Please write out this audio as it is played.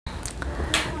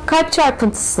Kalp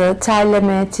çarpıntısı,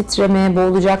 terleme, titreme,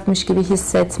 boğulacakmış gibi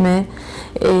hissetme,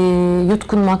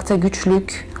 yutkunmakta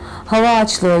güçlük, hava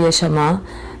açlığı yaşama,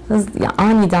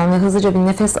 aniden ve hızlıca bir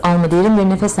nefes alma, derin bir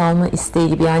nefes alma isteği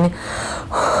gibi, yani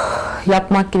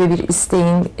yapmak gibi bir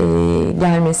isteğin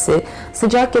gelmesi,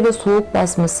 sıcak ya da soğuk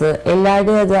basması,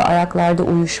 ellerde ya da ayaklarda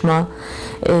uyuşma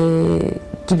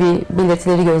gibi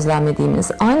belirtileri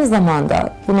gözlemlediğimiz, aynı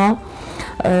zamanda buna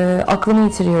aklımı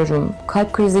yitiriyorum,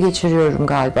 kalp krizi geçiriyorum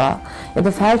galiba ya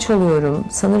da felç oluyorum,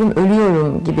 sanırım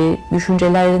ölüyorum gibi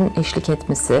düşüncelerin eşlik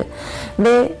etmesi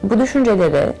ve bu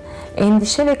düşüncelere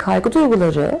endişe ve kaygı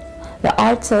duyguları ve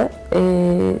artı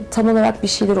tam olarak bir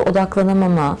şeylere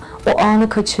odaklanamama, o anı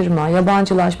kaçırma,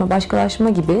 yabancılaşma, başkalaşma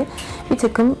gibi bir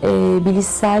takım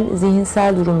bilişsel,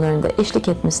 zihinsel durumlarında eşlik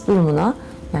etmesi durumuna,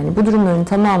 yani bu durumların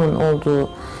tamamının olduğu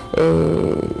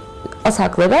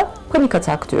ataklara panik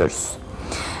atak diyoruz.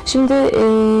 Şimdi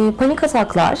panik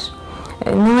ataklar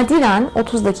nadiren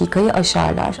 30 dakikayı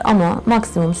aşarlar ama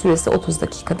maksimum süresi 30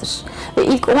 dakikadır. Ve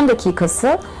ilk 10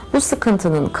 dakikası bu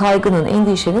sıkıntının, kaygının,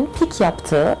 endişenin pik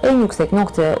yaptığı, en yüksek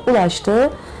noktaya ulaştığı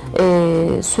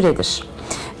süredir.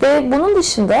 Ve bunun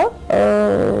dışında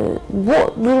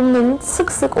bu durumların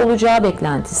sık sık olacağı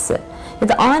beklentisi ya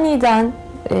da aniden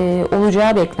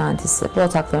olacağı beklentisi, bu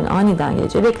atakların aniden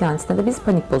geleceği beklentisine de biz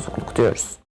panik bozukluk diyoruz.